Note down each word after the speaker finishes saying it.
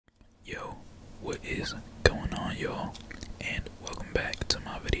What is going on, y'all? And welcome back to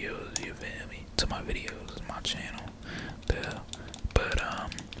my videos, you feel me? To my videos, my channel.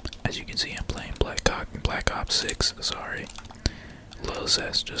 As you can see, I'm playing Black Ops 6, sorry. Lil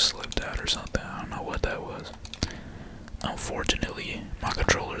Zest just slipped out or something, I don't know what that was. Unfortunately, my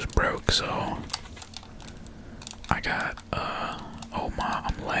controller's broke, so I got, oh my,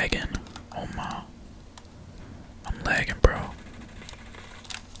 I'm lagging. Oh my. I'm lagging, bro.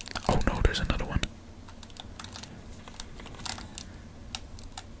 Oh no, there's another one.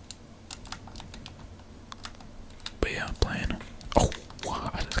 But yeah, I'm playing. Oh,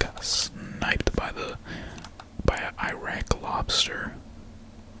 wow, I just got sniped by an Iraq lobster.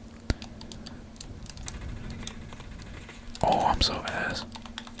 Oh, I'm so ass.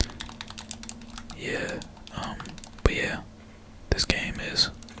 Yeah, but yeah, this game is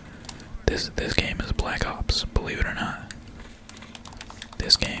Black Ops, believe it or not.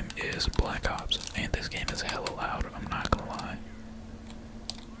 This game is Black Ops, and this game is hella loud, I'm not gonna lie.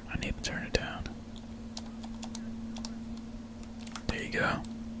 I need to turn it down. There you go.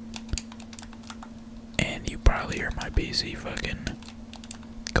 And you probably hear my PC fucking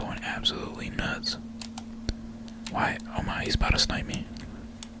going absolutely nuts. Why? Oh my, he's about to snipe me.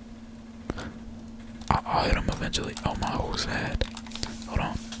 I'll hit him eventually. Oh my, what was that? Hold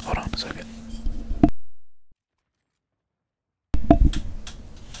on a second.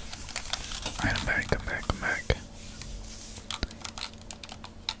 Alright, I'm back.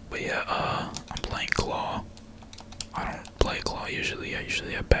 But yeah, I'm playing Claw. I don't play Claw usually. I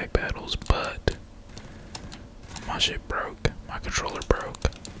usually have back battles, but my shit broke. My controller broke.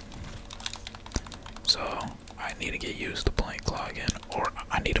 So I need to get used to playing Claw again, or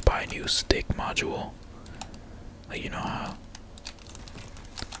I need to buy a new stick module. Like, you know how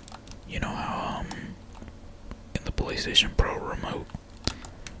in the PlayStation Pro remote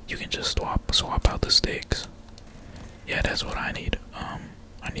you can just swap out the sticks. Yeah, that's what I need. I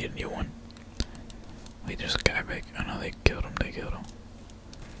need a new one. Wait, there's a guy back. I know they killed him.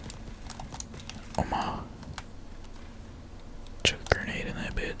 Oh my. Chuck a grenade in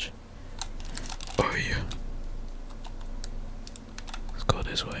that bitch. Oh yeah. Let's go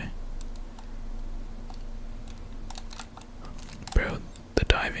this way. Bro, the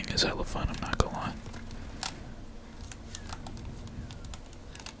diving is hella fun, I'm not gonna lie.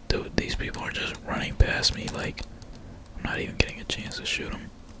 Dude, these people are just running past me like I'm not even getting a chance to shoot them.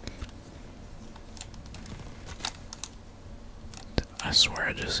 I swear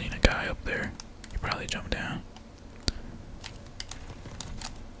I just seen a guy up there. He probably jumped down.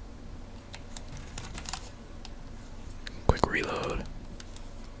 Quick reload.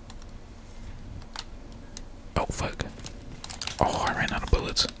 Oh fuck. Oh, I ran out of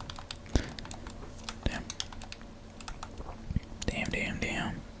bullets. Damn. Damn,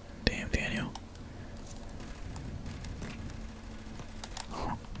 Daniel.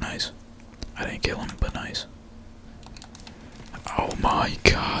 Oh, nice. I didn't kill him, but nice. Oh my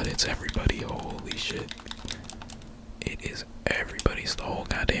god, it's everybody. Holy shit. It is everybody's the whole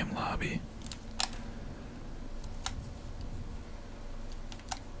goddamn lobby.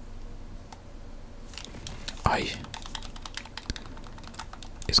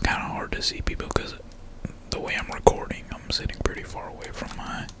 It's kind of hard to see people because the way I'm recording, I'm sitting pretty far away from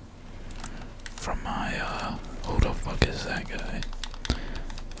my who the fuck is that guy?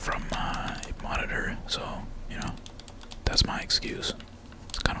 From my monitor, so, you know, that's my excuse.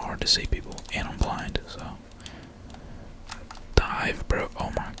 It's kind of hard to see people, and I'm blind, so. Dive, bro,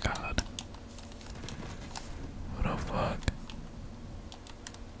 oh my god. What the fuck?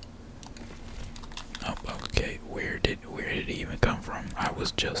 Oh, okay, where did he even come from? I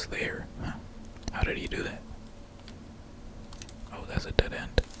was just there. Huh? How did he do that? Oh, that's a dead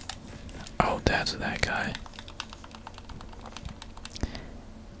end. Oh, that's that guy.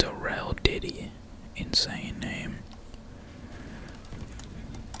 Darrell Diddy. Insane name.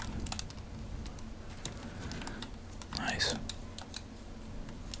 Nice.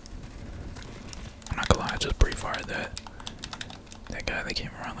 I'm not gonna lie, I just pre-fired that guy that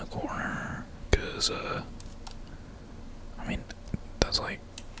came around the corner. Cause, I mean, that's like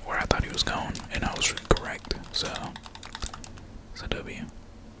where I thought he was going, and I was correct, so it's a W.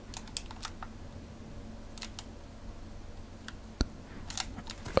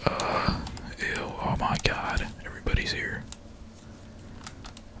 Ew, oh my god, everybody's here.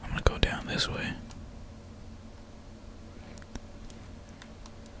 I'm gonna go down this way.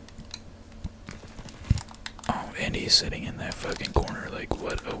 Oh, and he's sitting in that fucking corner, like,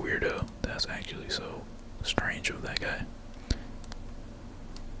 what a weirdo. That's actually so strange of that guy.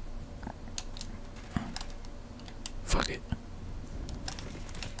 Fuck it.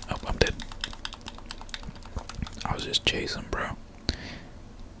 Oh, I'm dead. just chase him, bro.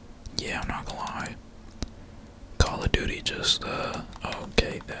 Yeah, I'm not gonna lie. Call of Duty just,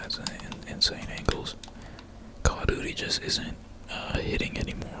 okay, that's insane angles. Call of Duty just isn't, hitting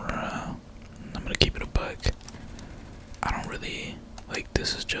anymore. I'm gonna keep it a buck. I don't really, like,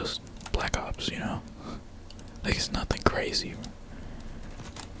 this is just Black Ops, you know? Like, it's nothing crazy.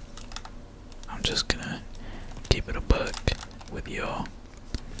 I'm just gonna keep it a buck with y'all.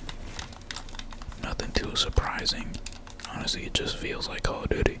 Nothing too surprising. Honestly, it just feels like Call of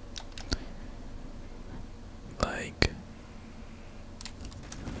Duty. Like,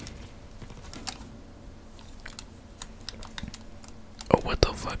 oh, what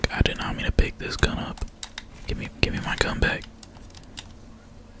the fuck? I did not mean to pick this gun up. Give me my gun back.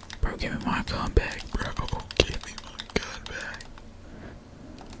 Bro, give me my gun back, bro. Give me my gun back.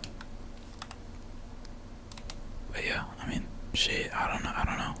 But yeah, I mean, shit, I don't know.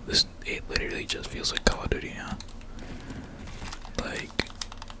 It literally just feels like Call of Duty now. Like,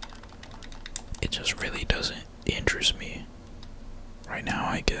 it just really doesn't interest me right now,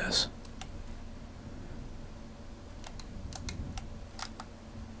 I guess.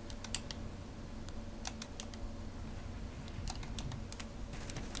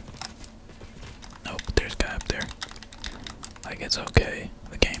 Nope, there's a guy up there. Like, it's okay.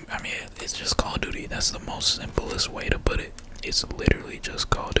 The game, I mean, it's just Call of Duty. That's the most simplest way to put it. It's literally just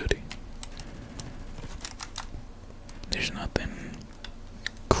Call of Duty. There's nothing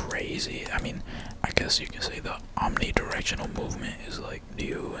crazy. I mean, I guess you can say the omnidirectional movement is like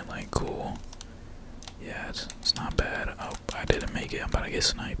new and like cool. Yeah, it's not bad. Oh, I didn't make it. I'm about to get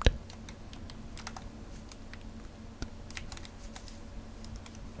sniped.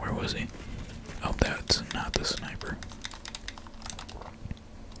 Where was he? Oh, that's not the sniper.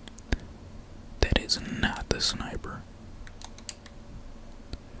 That is not the sniper.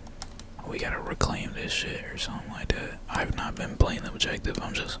 We gotta reclaim this shit or something like that. I've not been playing the objective.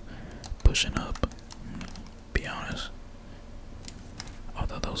 I'm just pushing up. Be honest. Oh, I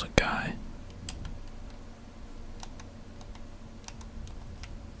thought that was a guy.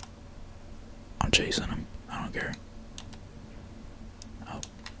 I'm chasing him. I don't care. Oh,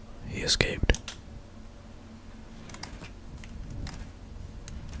 he escaped.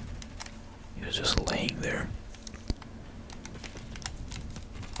 He was just laying there.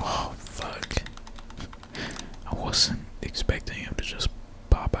 Oh, fuck. I wasn't expecting him to just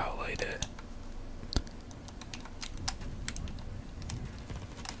pop out like that.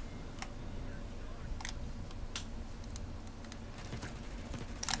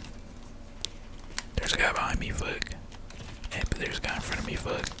 There's a guy behind me, fuck. Yeah, but there's a guy in front of me,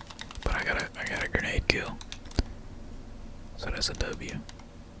 fuck. But I got a grenade kill. So that's a W.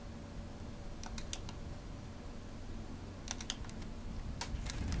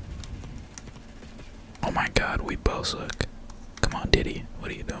 Oh my god, we both suck. Come on, Diddy,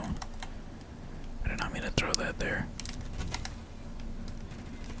 what are you doing? I did not mean to throw that there.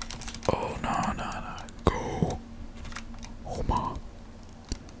 Oh, no. Go. Oh my.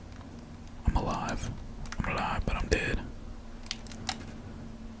 I'm alive, but I'm dead.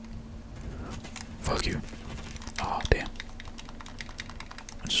 Fuck you. Oh, damn.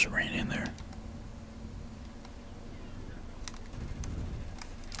 I just ran in there.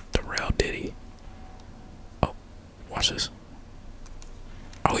 The real Diddy. Oh, watch this.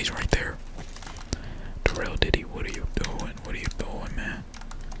 Oh, he's right there. Terrell Diddy, what are you doing? What are you doing, man?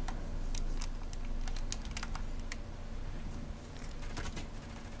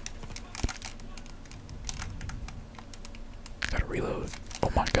 Gotta reload.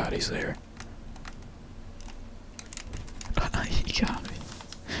 Oh my god, he's there. He got me.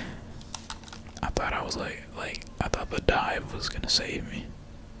 I thought I was like, I thought the dive was gonna save me.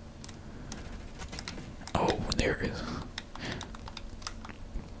 Oh, there it is.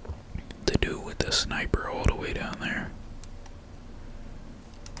 The dude with the sniper all the way down there.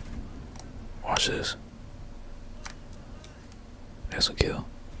 Watch this. That's a kill.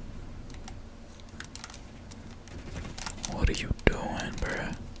 What are you doing,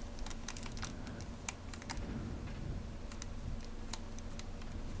 bruh?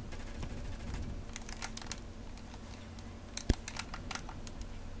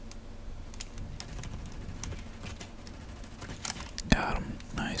 Got him.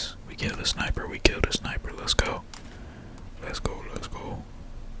 Nice. We killed a sniper. Let's go. Let's go.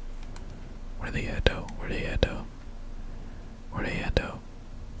 Where they at though?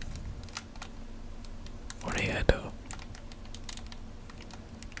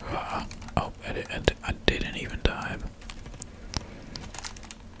 Oh, I didn't even dive.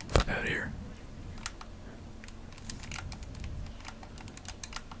 Fuck out of here.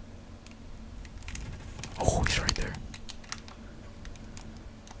 Oh, he's right there.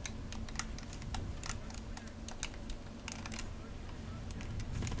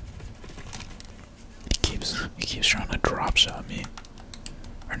 me.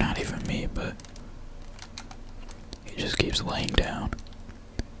 Or not even me, but he just keeps laying down.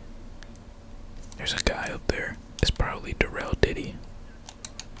 There's a guy up there. It's probably Darrell Diddy.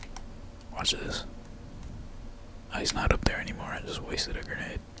 Watch this. Oh, he's not up there anymore. I just wasted a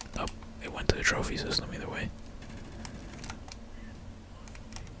grenade. Oh, it went to the trophy system either way.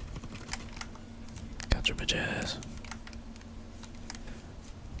 Got your bitch ass.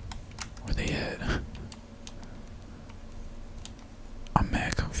 Where they at? I'm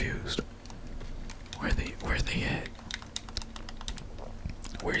mad confused. Where they at?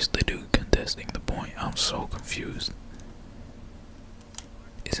 Where's the dude contesting the point? I'm so confused.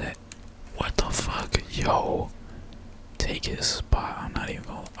 Is that what the fuck? Yo, take his spot. I'm not even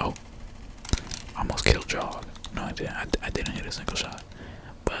gonna. Oh, I almost killed Jog. No, I didn't. I didn't hit a single shot.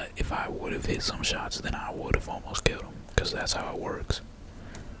 But if I would have hit some shots, then I would have almost killed him. Because that's how it works.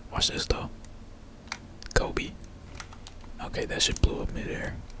 Watch this though. Kobe. Okay, that shit blew up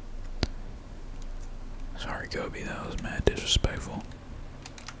midair. Sorry, Kobe. That was mad disrespectful.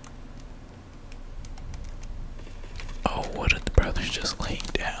 Oh, what if the brother's just laying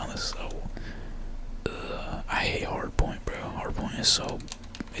down? This is so. I hate hardpoint, bro. Hardpoint is so.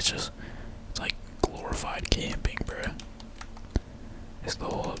 It's like glorified camping, bro. It's the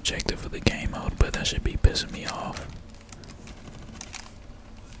whole objective of the game mode, but that should be pissing me off.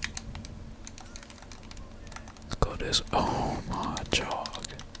 Let's go this. Oh my, Jog.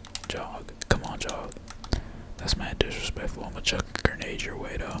 Jog. Come on, Jog. That's mad disrespectful. I'm gonna chuck a grenade your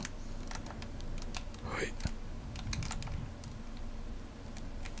way, though. Wait.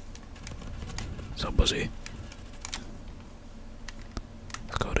 So, pussy.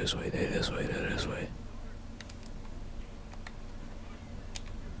 Let's go this way, this way, this way.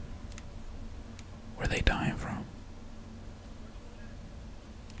 Where are they dying from?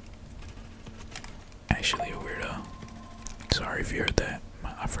 Actually, a weirdo. Sorry if you heard that.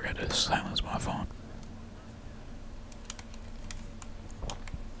 I forgot to silence my phone.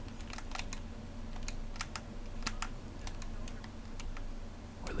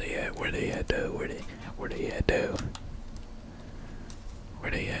 Where they at? Where they at, though? Where they at, though?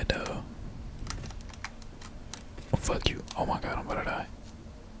 Where they at, though? Oh, fuck you. Oh my god, I'm about to die.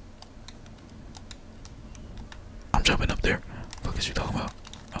 I'm jumping up there. What is you talking about?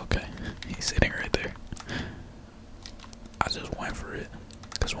 Okay, he's sitting right there. I just went for it.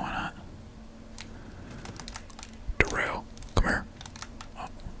 Cause why not? Darrell, come here. Oh,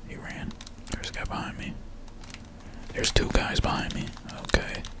 he ran. There's a guy behind me. There's two guys behind me.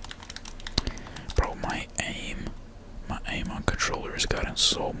 Okay. Bro, my aim on controller has gotten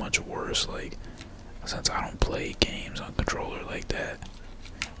so much worse. Like, since I don't play games on controller like that.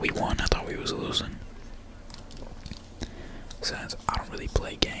 We won. I thought we was losing. Since I don't really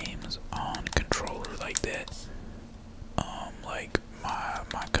play games on controller like that, like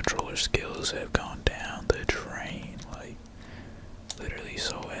my controller skills have gone down the drain, like literally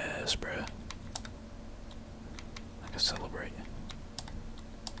so ass, bruh. I can celebrate.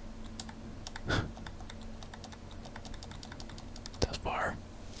 That's fire.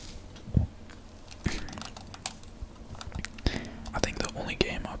 I think the only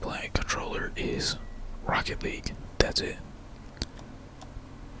game I play controller is Rocket League. That's it.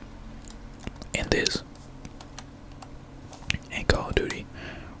 And this. And Call of Duty.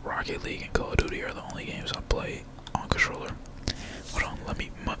 Rocket League and Call of Duty are the only games I play on controller. Hold on, let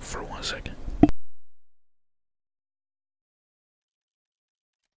me mutt for 1 second.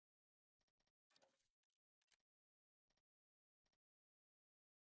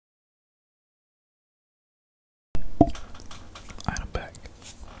 I'm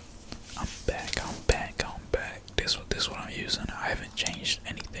back. I'm back. This what I'm using. I haven't changed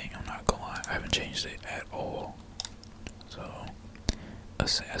anything. I'm not gonna lie. I haven't changed it at all. So,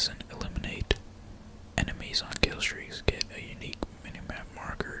 assassin, eliminate enemies on kill streaks. Get a unique minimap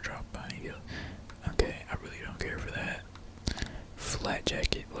marker. Drop by you. Okay, I really don't care for that. Flat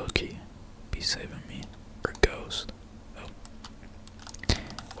jacket, low key. Be saving me. Or ghost. Oh.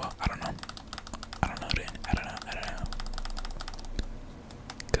 Well, I don't know. I don't know then. I don't know.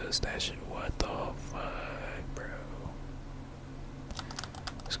 Cause that shit, what the fuck, bro?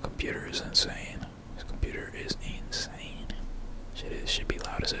 This computer is insane. This computer is insane. Shit should be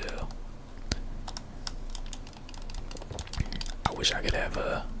loud as hell. I wish I could have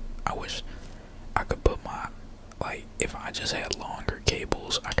I wish I could put my, like, if I just had longer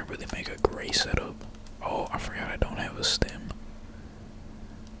cables, I could really make a great setup. Oh, I forgot I don't have a stem.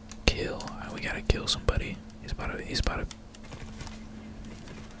 Kill. We gotta kill somebody. He's about to.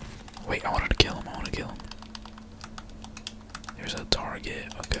 Wait, I wanted to kill him. There's a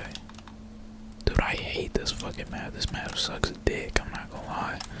target. Okay. Dude, I hate this fucking map. This map sucks dick, I'm not gonna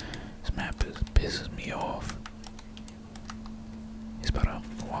lie. This map pisses me off. He's about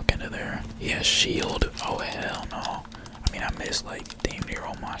to walk into there. He has shield. Oh, hell no. I mean, I missed like damn near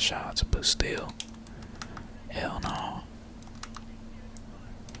all my shots, but still. Hell no.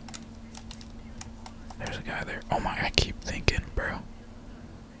 There's a guy there. Oh my, I keep thinking, bro.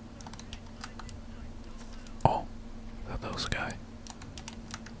 Oh, I thought that was a guy.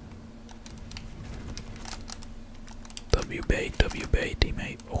 W-bait,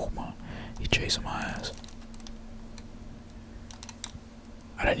 teammate. Oh my, he chasing my ass.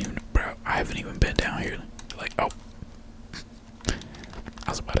 I didn't even, bro, I haven't even been down here. Like, oh. I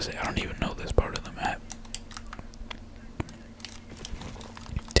was about to say, I don't even know this part of the map.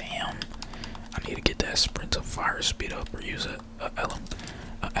 Damn. I need to get that sprint of fire speed up or use a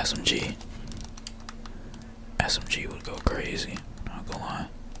SMG. SMG would go crazy, not gonna lie.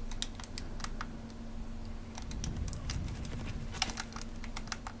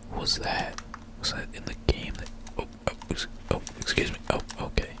 What was that? Was that in the game? Oh, excuse me. Oh,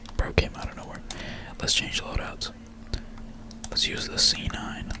 okay. Bro came out of nowhere. Let's change loadouts. Let's use the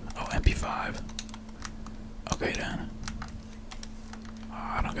C9. Oh, MP5. Okay then. Oh,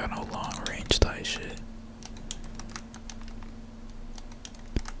 I don't got no long range type shit.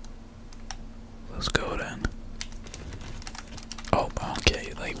 Let's go then. Oh,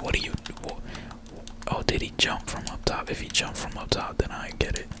 okay. Like, what do you? Oh, did he jump from up top? If he jumped from up top, then I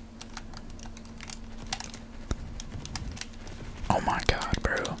get it. Oh my god,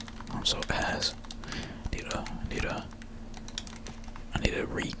 bro. I'm so ass. I need to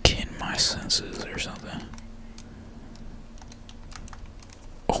rekin my senses or something.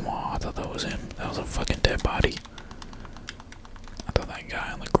 Oh my, I thought that was him. That was a fucking dead body. I thought that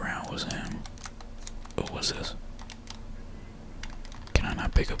guy on the ground was him. What was this? Can I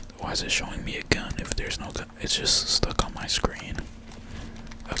not pick up? Why is it showing me a gun if there's no gun? It's just stuck on my screen.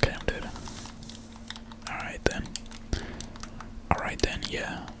 Okay, I'm dead. Alright then. Alright then,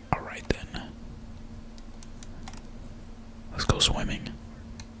 yeah. Alright then. Let's go swimming.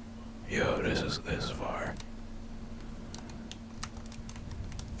 Yo, this is far.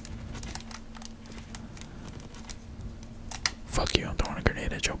 Fuck you, I'm throwing a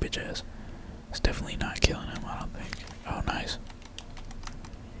grenade at your bitch ass. It's definitely not killing him, I don't think. Oh, nice.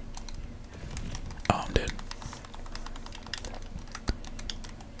 Oh, I'm dead.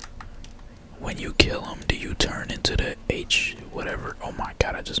 When you kill him, do you turn into the H whatever? Oh my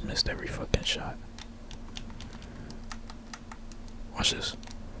god, I just missed every fucking shot. Watch this.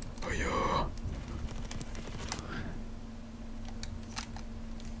 Oh yeah.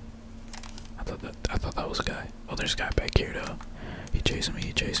 I thought that was a guy. Oh, there's a guy back here though. He chasing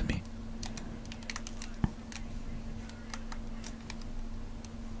me,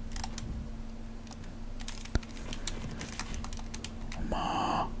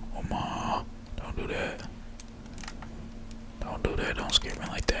 Oh ma, don't do that. Don't do that, don't scare me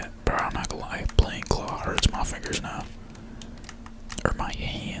like that. Bro, I'm not gonna lie, playing claw hurts my fingers now. Or my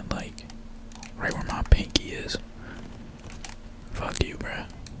hand, like, right where my pinky is. Fuck you, bruh.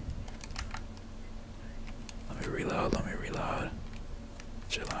 Let me reload.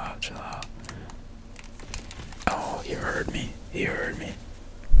 Chill out. Oh, he heard me.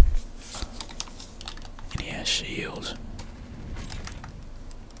 And he has shields.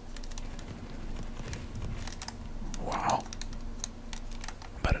 Wow.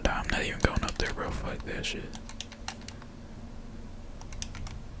 I'm about to die. I'm not even going up there, bro. Fuck that shit.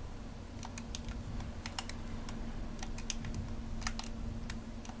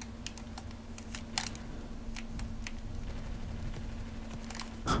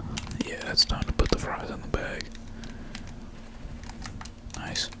 Yeah, it's time to put the fries in the bag.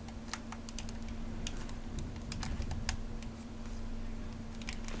 Nice.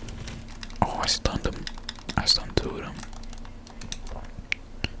 Oh, I stunned him. I stunned two of them.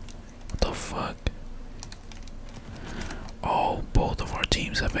 What the fuck? Oh, both of our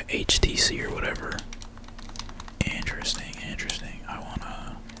teams have an HTC or whatever. Interesting. I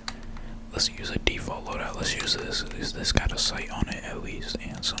wanna... Let's use a default loadout. Let's use this. This got a sight on it at least,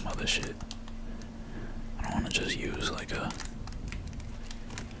 and some other shit. I don't want to just use like a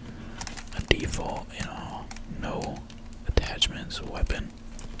default, you know, no attachments weapon.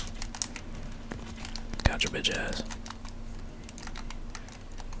 Got your bitch ass.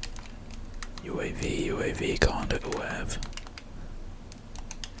 UAV, calling it UAV.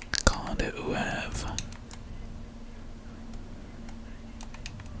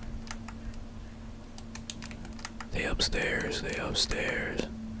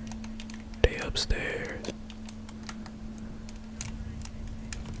 They upstairs.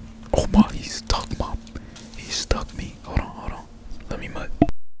 Oh my, he's He stuck me. Hold on, hold on. Let me mud.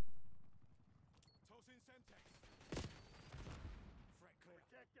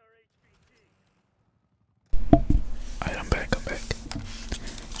 Alright, I'm back.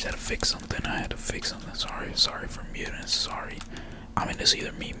 Just had to fix something. I had to fix something. Sorry for muting. Sorry. I mean, it's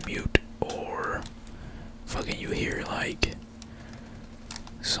either me mute or fucking you hear like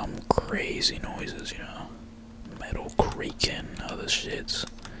some crazy noises, you know, metal creaking, other shits,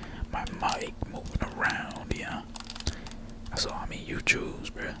 my mic moving around, yeah. That's all. I mean, you choose,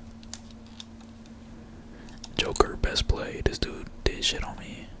 bruh. Joker best play. This dude did shit on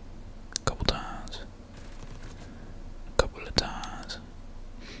me a couple times.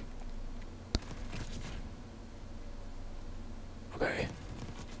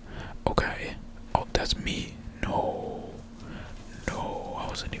 Okay. Oh, that's me. No, I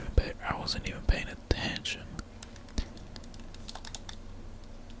wasn't even paying attention.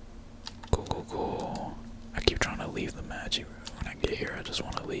 Cool. I keep trying to leave the match. When I get here, I just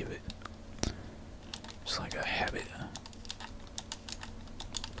want to leave it. Just like a habit.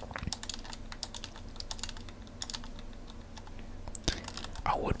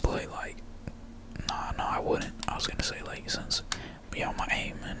 I would play like, no, I wouldn't. I was gonna say like, since my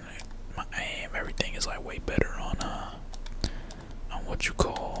aim, everything is like way better on what you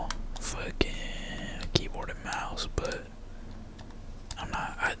call fucking keyboard and mouse, but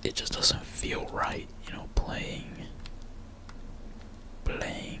it just doesn't feel right, you know, playing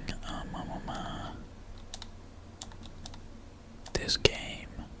this game.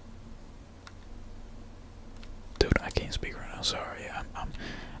 Dude, I can't speak right now. Sorry,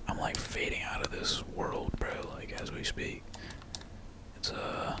 I'm like fading out of this world, bro. Like as we speak, it's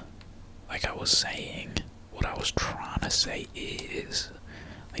like I was saying, what I was trying to say is,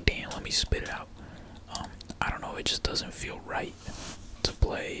 like, damn, let me spit it out. I don't know. It just doesn't feel right to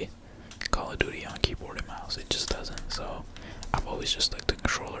play Call of Duty on keyboard and mouse. It just doesn't. So I've always just liked the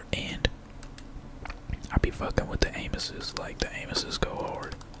controller, and I be fucking with the aim assist. Like the aim assist go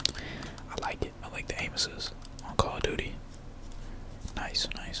hard. I like it. I like the aim assist on Call of Duty. Nice.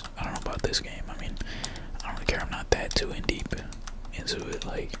 I don't know about this game. I mean, I don't really care. I'm not that too in deep into it,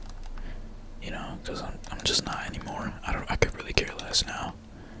 like, you know, because I'm just not anymore. I could really care less now.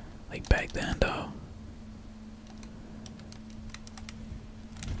 Like back then, though.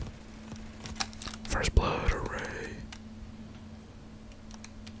 First blood array.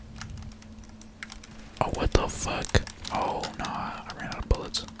 Oh, what the fuck? Oh, nah, I ran out of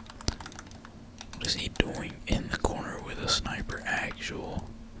bullets. What is he doing in the corner with a sniper? Actual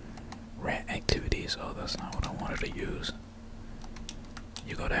rat activities. Oh, that's not what I wanted to use.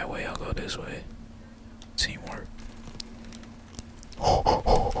 You go that way, I'll go this way. Teamwork.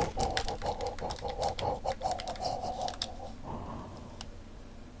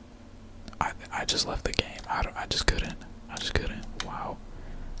 I just left the game. I just couldn't. Wow.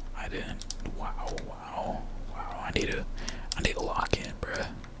 I didn't. Wow. I need to lock in, bruh.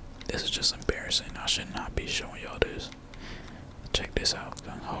 This is just embarrassing. I should not be showing y'all this. Check this out.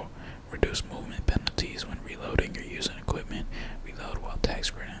 Gung-ho. Reduce movement penalties when reloading or using equipment. Reload while tag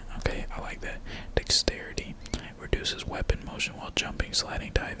sprinting. Okay, I like that. Dexterity. Reduces weapon motion while jumping,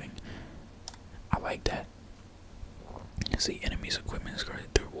 sliding, diving. I like that. See enemies' equipment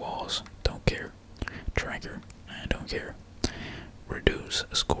skirted through walls. Don't care. Tracker. Don't care. Reduce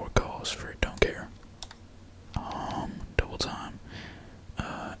score calls for don't care. Double time.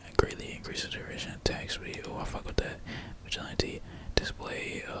 Greatly increases duration attack speed. Oh, I fuck with that. Vigilante.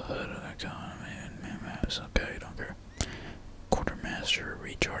 Display a HUD icon. Man maps. Okay, don't care. Quartermaster.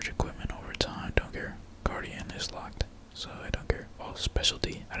 Recharge equipment over time. Don't care. Guardian is locked, so I don't care. Oh,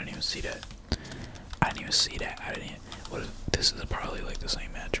 specialty. I didn't even see that. What is this? Is probably like the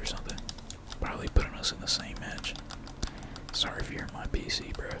same match or something. Probably putting us in the same match. Sorry if you're my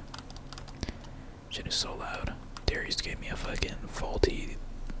PC, bro. Shit is so loud. Darius gave me a fucking faulty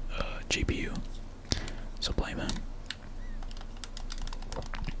GPU. So blame him.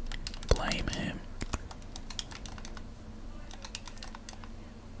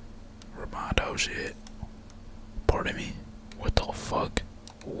 Romano shit. Pardon me. What the fuck?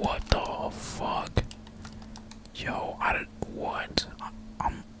 Yo, what?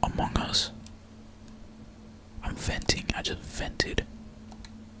 I'm Among Us. I'm venting. I just vented.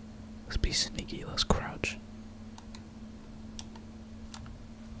 Let's be sneaky. Let's crouch.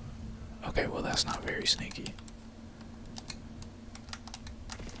 Okay, well that's not very sneaky.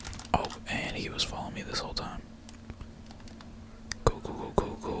 Oh, and he was following me this whole time.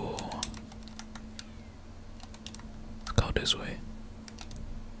 Cool. Let's go this way.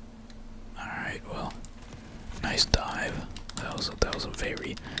 Alright, well. Nice dive. That was a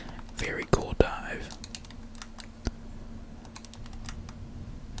very, Very cool dive.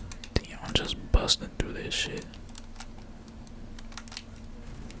 Damn, I'm just busting through this shit.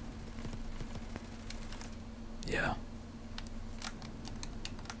 Yeah.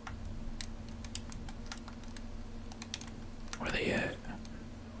 Where they at?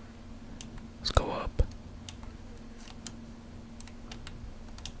 Let's go up.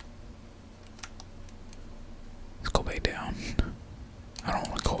 Let's go back down. I don't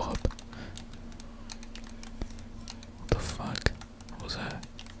want to go up. What the fuck? What was that?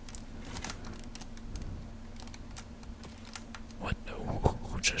 What?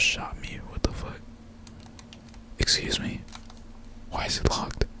 Who just shot me? What the fuck? Excuse me? Why is it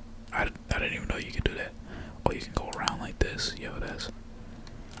locked? I didn't even know you could do that. Oh, you can go around like this? Yo, that's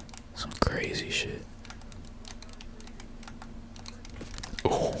some crazy shit.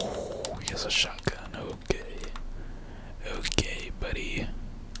 Oh, he has a shotgun. Okay. Okay, buddy.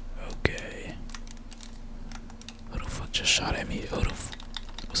 Okay. Who the fuck just shot at me?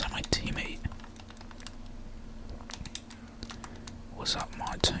 Was that my teammate? Was that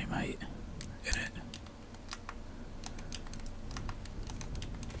my teammate? In it.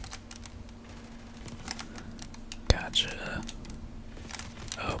 Gotcha.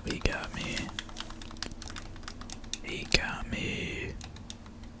 Oh, he got me. He got me.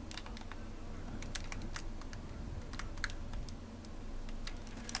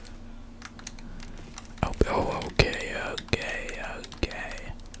 Oh, okay.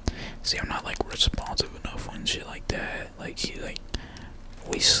 See, I'm not like responsive enough when shit like that. Like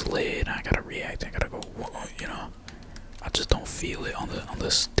we slid. I gotta react. I gotta go. You know. I just don't feel it on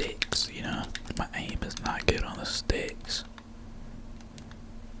the sticks. You know. My aim is not good on the sticks.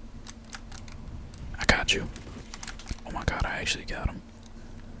 I got you. Oh my god, I actually got him.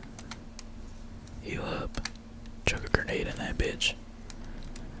 Heal up. Chuck a grenade in that bitch.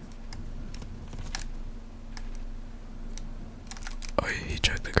 Oh, he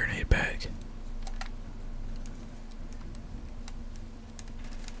chucked the grenade back.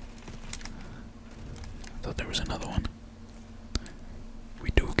 I thought there was another one. We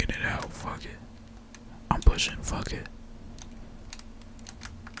do get it out, fuck it. I'm pushing, fuck it.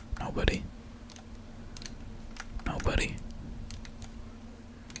 Nobody. Nobody.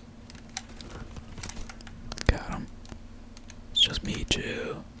 Got him. It's just me,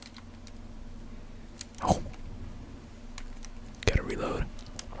 chill. Oh. Gotta reload.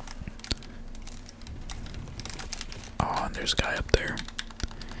 Oh, and there's a guy up there.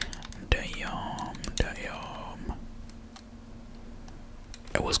 Damn.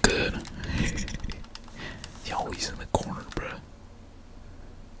 It was good. Yo, he's in the corner, bruh.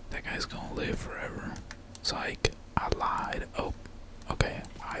 That guy's gonna live forever. Psych. I lied. Oh, okay.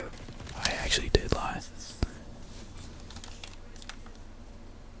 I actually did lie.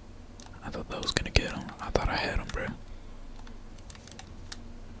 I thought that was gonna get him. I thought I had him, bruh.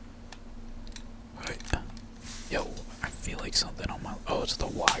 Right. Yo, I feel like something on my. Oh, it's the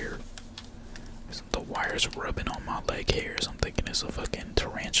wire. The wire's rubbing on my leg hairs. I'm thinking it's a fucking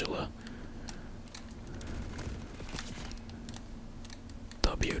tarantula.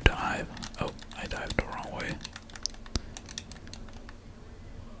 W dive. Oh, I dived the wrong way.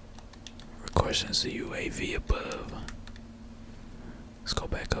 Requestions the UAV above. Let's go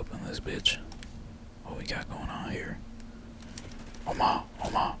back up in this bitch. What we got going on here? Oh my,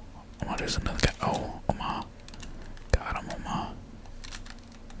 there's another guy. Oh my. Got him, oh my.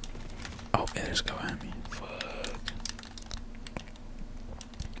 Oh, yeah, there's a guy behind me. Fuck.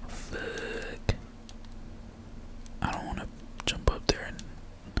 I don't want to jump up there and.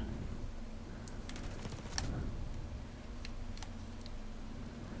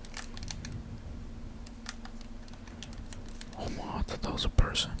 Oh my, I thought that was a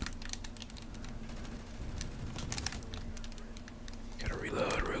person. Gotta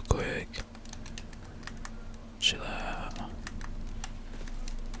reload real quick. Chill out.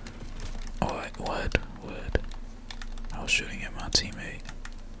 Oh, what? I was shooting at my teammate.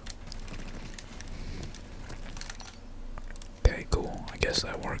 Okay, cool. I guess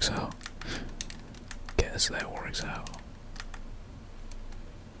that works out.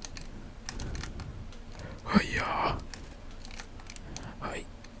 Oh yeah.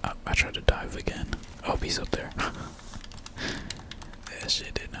 I tried to dive again. Oh, he's up there. That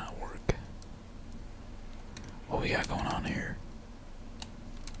shit did not work. What we got going on here?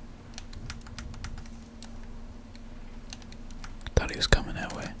 Thought he was coming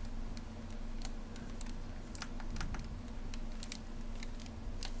that way.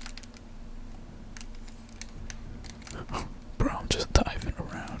 Bro, I'm just diving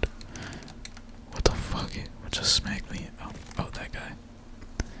around. What the fuck? What just smacked me? Oh, that guy.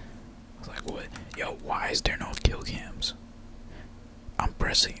 is there no kill cams? I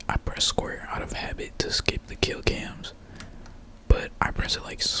press square out of habit to skip the kill cams, but I press it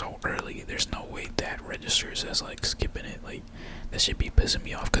like so early. There's no way that registers as like skipping it. Like that should be pissing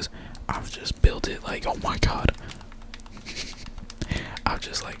me off because I've just built it like, oh my god. I've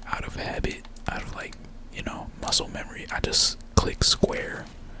just like out of habit, out of like, you know, muscle memory, I just click square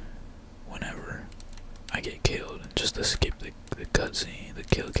whenever I get killed just to skip the cutscene, the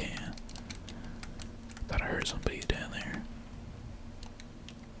kill cam. Thought I heard somebody down there.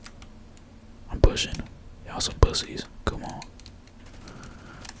 I'm pushing. Y'all some pussies. Come on.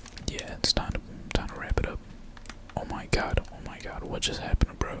 Yeah, it's time to wrap it up. Oh my god, what just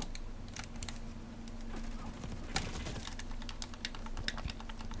happened, bro?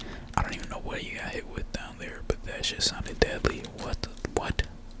 I don't even know what you got hit with down there, but that shit sounded deadly. What?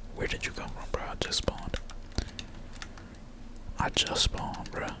 Where did you come from, bro? I just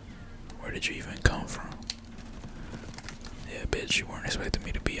spawned. Bro. Where did you even come from? Yeah, bitch, you weren't expecting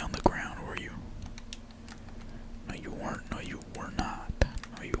me to be on the ground, were you? No, you weren't. No, you were not.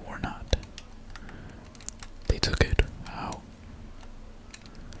 No, you were not. They took it. How?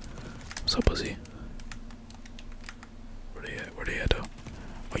 What's up, pussy? Where they at, though?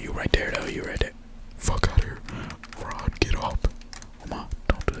 Oh, you right there, though. You right there. Fuck out here. Rod, get up. Come on,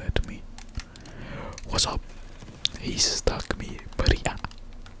 don't do that to me. What's up? He stuck me, buddy.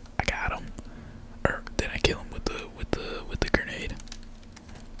 I got him. Or did I kill him with the grenade?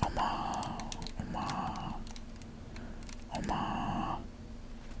 Oh my.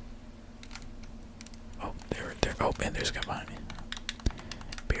 Oh, there. Oh man, there's a guy behind me.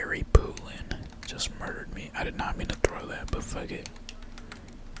 Barry Poulin just murdered me. I did not mean to throw that, but fuck it.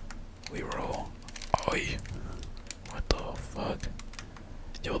 We roll. Oi. What the fuck?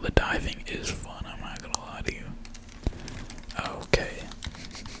 Yo, the diving is fun, I'm not gonna lie to you. Okay.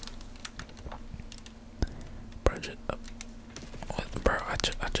 Bro, I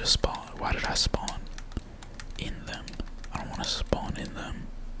just spawned. Why did I spawn in them? I don't want to spawn in them.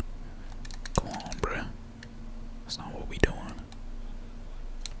 Come on, bro. That's not what we doing.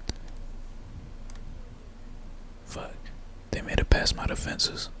 Fuck. They made it past my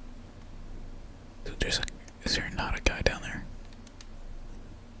defenses. Dude, is there not a guy down there?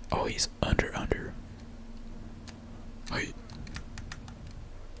 Oh, he's under.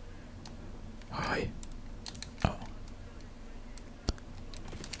 Hi. Oh.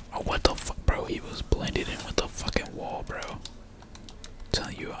 Oh, what the fuck, bro? He was blended in with the fucking wall, bro. I'm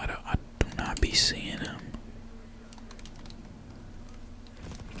telling you, I do not be seeing him.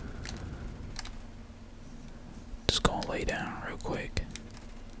 Just gonna lay down real quick.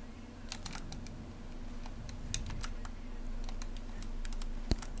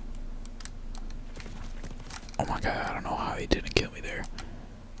 Oh my god, I don't know how he didn't kill me there.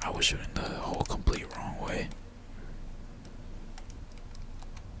 I was shooting the whole complete wrong way.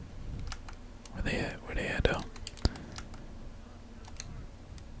 Where they at? Where they at though?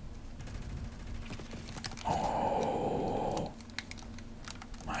 Oh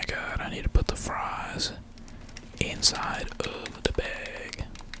my god, I need to put the fries inside of the bag.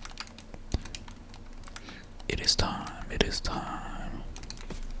 It is time, it is time.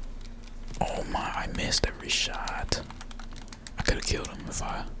 Oh my, I missed every shot. I could have killed him if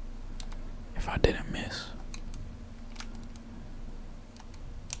I didn't miss.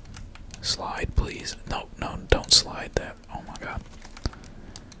 Slide, please. No, don't slide that. Oh my god.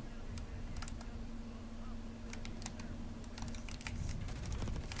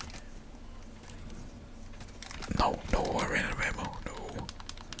 No, I ran out of ammo. No.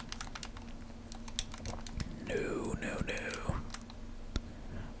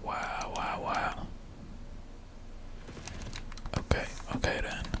 Wow. Okay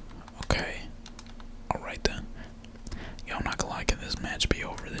then. Okay. Alright then. Yo, I'm not gonna lie, can this match be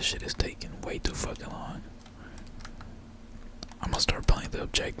over? This shit is taking way too fucking long. I'm gonna start playing the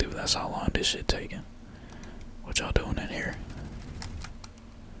objective, that's how long this shit taking. What y'all doing in here?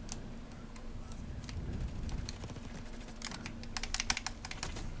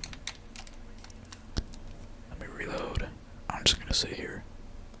 Let me reload. I'm just gonna sit here.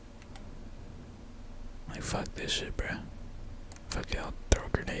 Like, fuck this shit, bruh. Fuck it, I'll throw a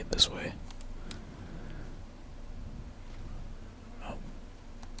grenade this way. Oh.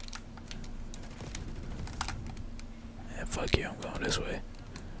 Yeah, fuck you, I'm going this way.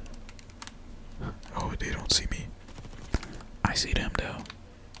 Oh, they don't see me. I see them though.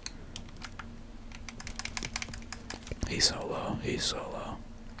 He's so low.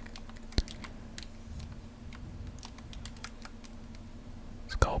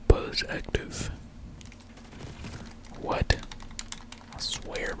 It's called Buzz Active. What? I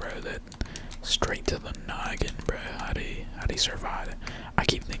swear, bro, that straight to the noggin, bruh. How they survive it? I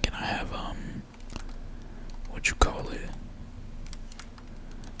keep thinking I have what you call it?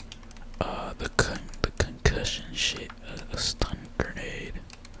 The concussion shit, a stun grenade.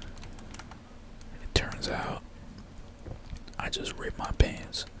 It turns out I just ripped my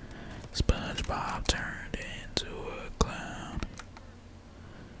pants. SpongeBob turned into a clown.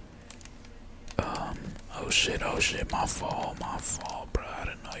 Oh shit, my fault, bro. I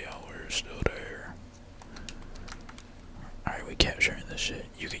didn't know y'all were still there. Alright, we capturing this shit.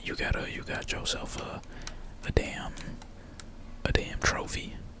 You got yourself a damn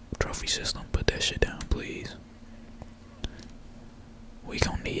trophy system. Put that shit down, please. We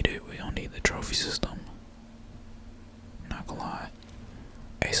gon' need it. We gon' need the trophy system. Not gonna lie.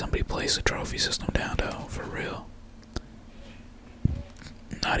 Hey, somebody place the trophy system down though, for real.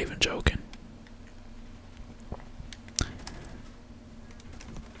 Not even joking.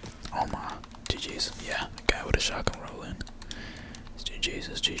 Oh my, GG's. Yeah, the guy with a shotgun rolling. It's GG's,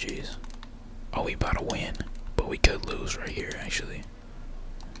 it's GG's. Oh, we about to win, but we could lose right here actually.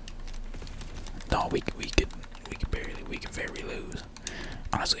 No, we could very lose.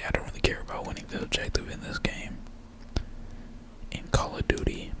 Honestly, I don't really care about winning the objective in this game. In Call of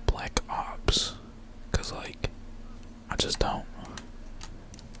Duty Black Ops, cause like I just don't.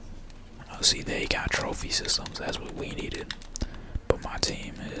 See, they got trophy systems. That's what we needed. But my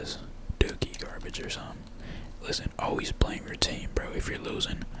team is dookie garbage or something. Listen, always blame your team, bro. If you're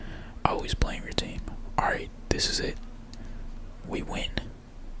losing, always blame your team. Alright, this is it. We win.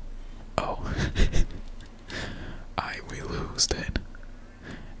 Oh. Alright, we lose then.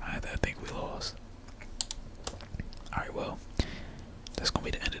 I think we lost. Alright, well, that's gonna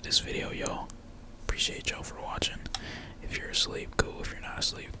be the end of this video, y'all. Appreciate y'all for watching. If you're asleep, cool. If you're not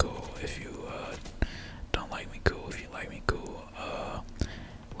asleep, cool. If you don't like me, cool. If you like me, cool.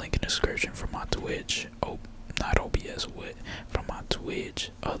 Link in the description for my Twitch. Oh, not OBS, what? From my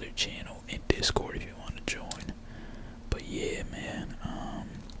Twitch, other channel, and Discord if you want to join. But yeah, man.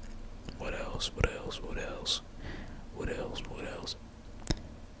 What else?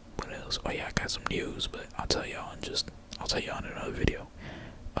 Oh yeah, I got some news, but I'll tell y'all in